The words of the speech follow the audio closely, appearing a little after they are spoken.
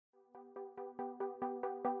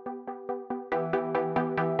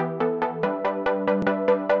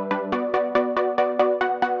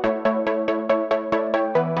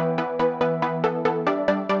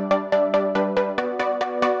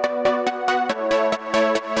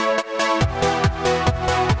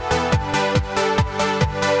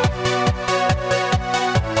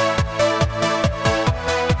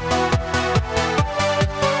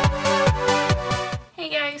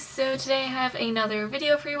another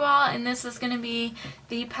video for you all, and this is going to be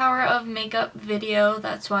the power of makeup video.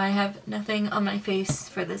 That's why I have nothing on my face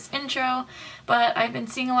for this intro, but I've been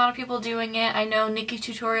seeing a lot of people doing it. I know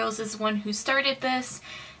Nikkietutorials is one who started this,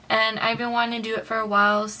 and I've been wanting to do it for a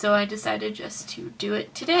while, so I decided just to do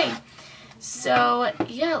it today. So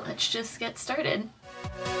yeah, let's just get started.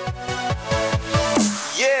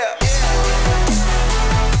 Yeah.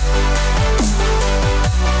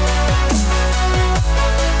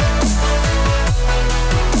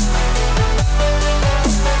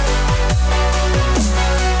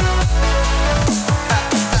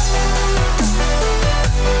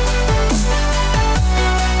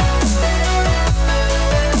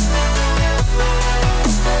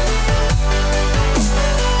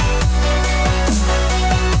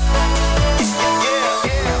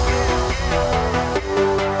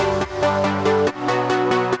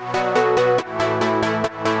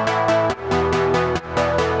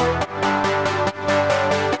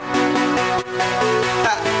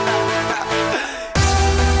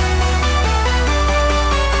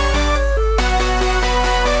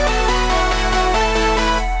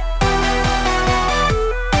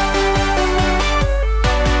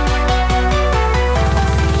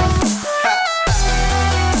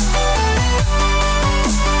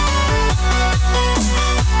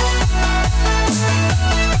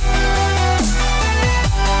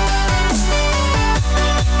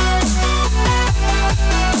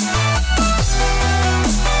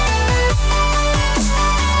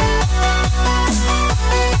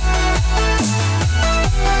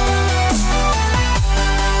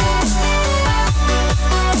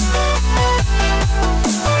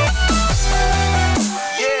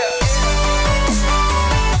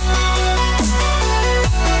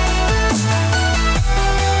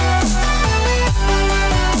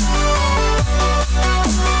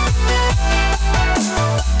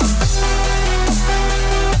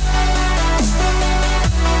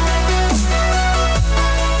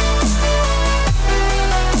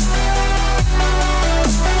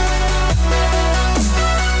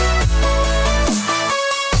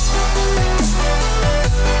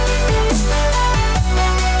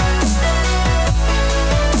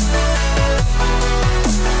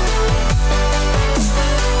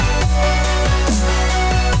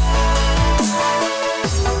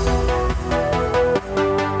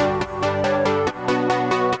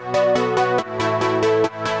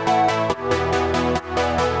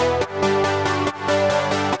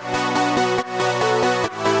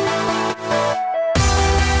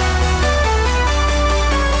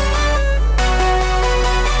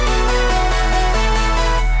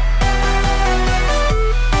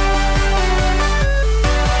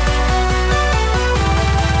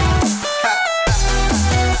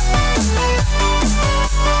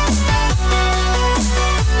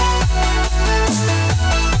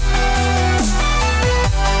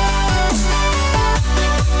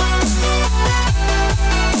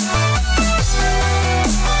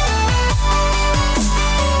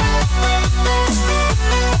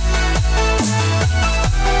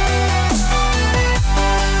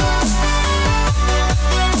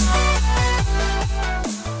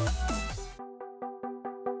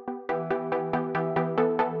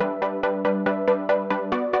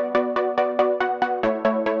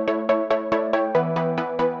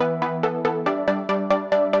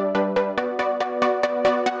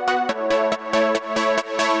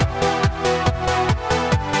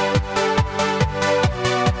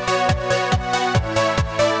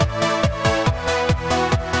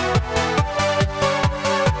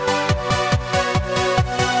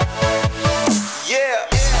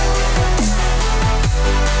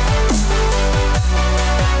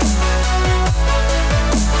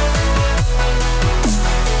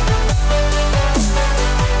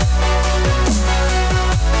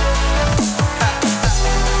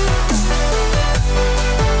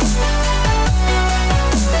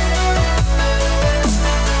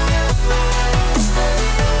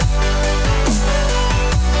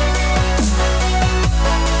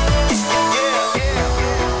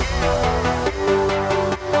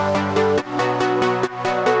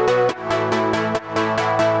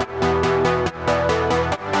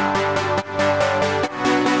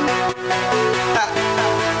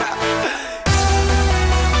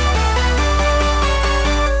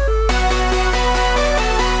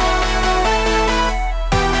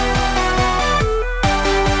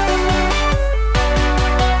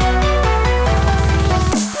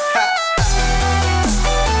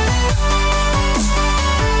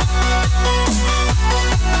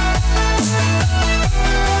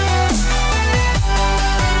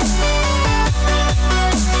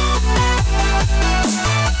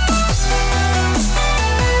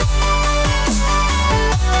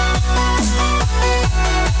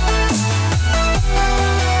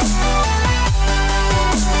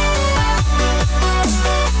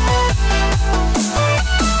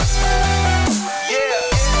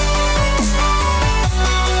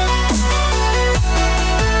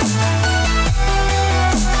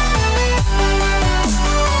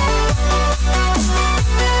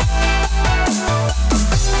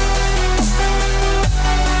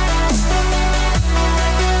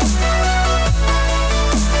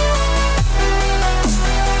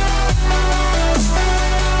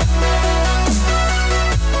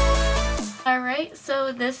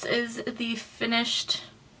 this is the finished,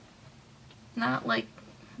 not like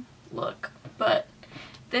look, but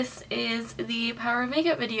this is the Power of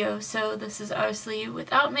Makeup video. So this is obviously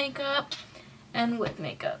without makeup and with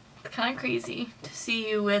makeup. It's kind of crazy to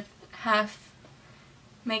see you with half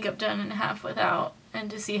makeup done and half without,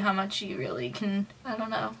 and to see how much you really can, I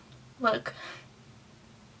don't know, look.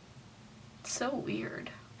 It's so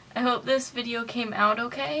weird. I hope this video came out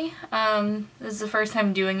okay. This is the first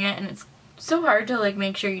time doing it, and it's so hard to like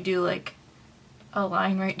make sure you do like a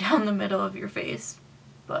line right down the middle of your face,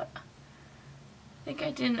 but I think I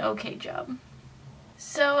did an okay job.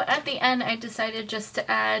 So at the end I decided just to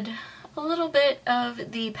add a little bit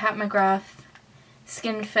of the Pat McGrath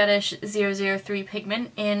Skin Fetish 003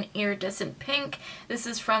 pigment in Iridescent Pink. This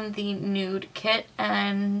is from the Nude Kit,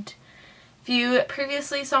 and if you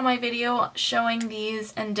previously saw my video showing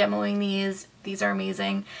these and demoing these are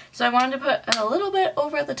amazing. So I wanted to put a little bit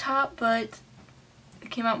over the top, but it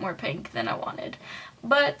came out more pink than I wanted.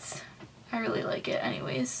 But I really like it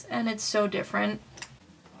anyways, and it's so different.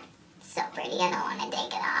 So pretty, I don't want to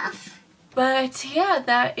take it off. But yeah,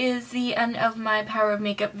 that is the end of my Power of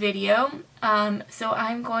Makeup video. So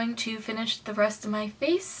I'm going to finish the rest of my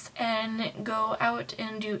face and go out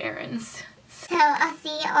and do errands. So I'll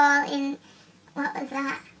see you all in, what was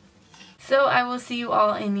that? So I will see you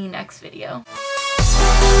all in the next video.